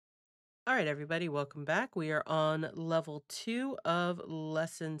All right, everybody, welcome back. We are on level 2 of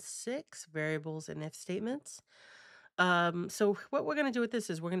lesson 6, variables and if statements. So what we're going to do with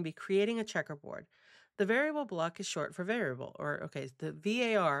this is we're going to be creating a checkerboard. The variable block is short for variable, or okay, the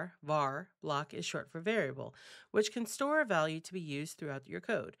var block is short for variable, which can store a value to be used throughout your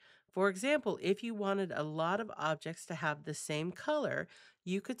code. For example, if you wanted a lot of objects to have the same color,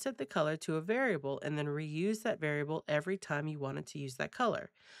 you could set the color to a variable and then reuse that variable every time you wanted to use that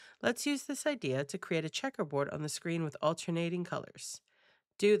color. Let's use this idea to create a checkerboard on the screen with alternating colors.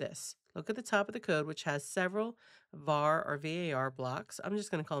 Do this. Look at the top of the code, which has several var or var blocks. I'm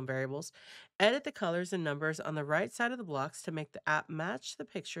just going to call them variables. Edit the colors and numbers on the right side of the blocks to make the app match the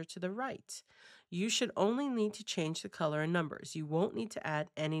picture to the right. You should only need to change the color and numbers. You won't need to add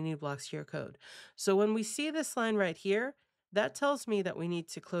any new blocks to your code. So when we see this line right here, that tells me that we need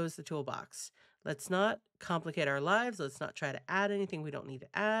to close the toolbox. Let's not complicate our lives. Let's not try to add anything we don't need to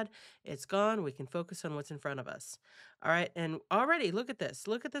add. It's gone. We can focus on what's in front of us. All right, and already look at this.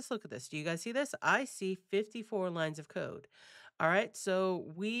 Look at this. Look at this. Do you guys see this? I see 54 lines of code. All right, so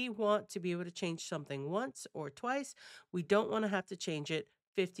we want to be able to change something once or twice. We don't want to have to change it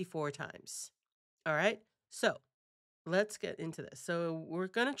 54 times. All right, so let's get into this. So we're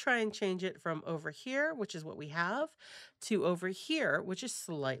going to try and change it from over here, which is what we have, to over here, which is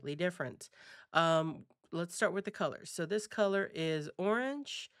slightly different. Let's start with the colors. So this color is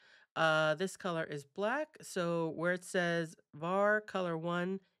orange. This color is black. So where it says var color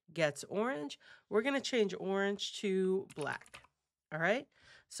 1 gets orange, we're going to change orange to black. All right.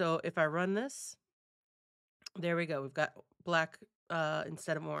 So if I run this, there we go. We've got black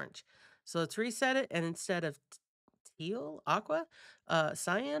instead of orange. So let's reset it. And instead of teal, aqua,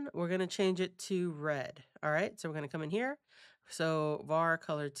 cyan, we're going to change it to red. All right, so we're going to come in here. So var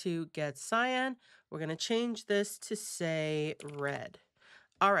color 2 gets cyan. We're going to change this to say red.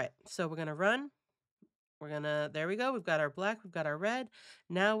 All right, so we're going to run. There we go. We've got our black, we've got our red.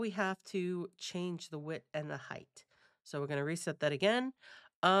 Now we have to change the width and the height. So we're going to reset that again.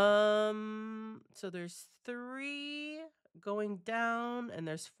 So there's 3 going down and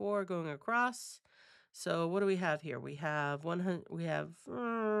there's 4 going across. So what do we have here? We have 100, we have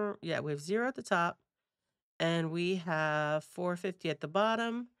 0 at the top and we have 450 at the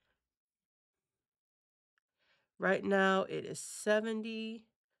bottom. Right now it is 70.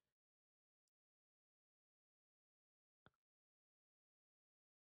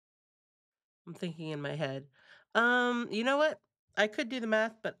 I'm thinking in my head. You know what? I could do the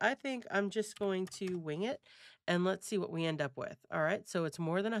math, but I think I'm just going to wing it and let's see what we end up with. All right, so it's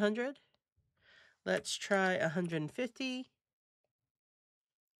more than 100. Let's try 150.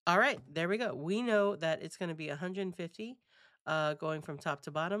 All right, there we go. We know that it's going to be 150 going from top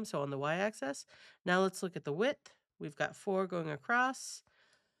to bottom, so on the y-axis. Now let's look at the width. We've got 4 going across.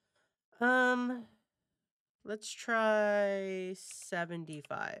 Um, let's try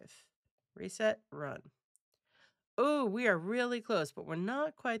 75. Reset, run. Oh, we are really close, but we're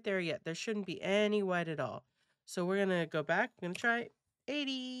not quite there yet. There shouldn't be any white at all. So we're going to go back. We're going to try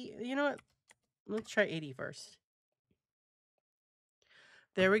 80. You know what? Let's try 80 first.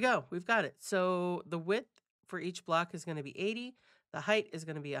 There we go. We've got it. So the width for each block is going to be 80. The height is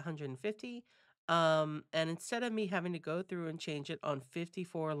going to be 150. And instead of me having to go through and change it on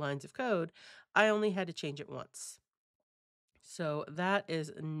 54 lines of code, I only had to change it once. So that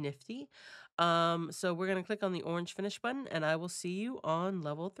is nifty. So we're going to click on the orange finish button and I will see you on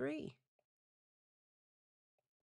level 3.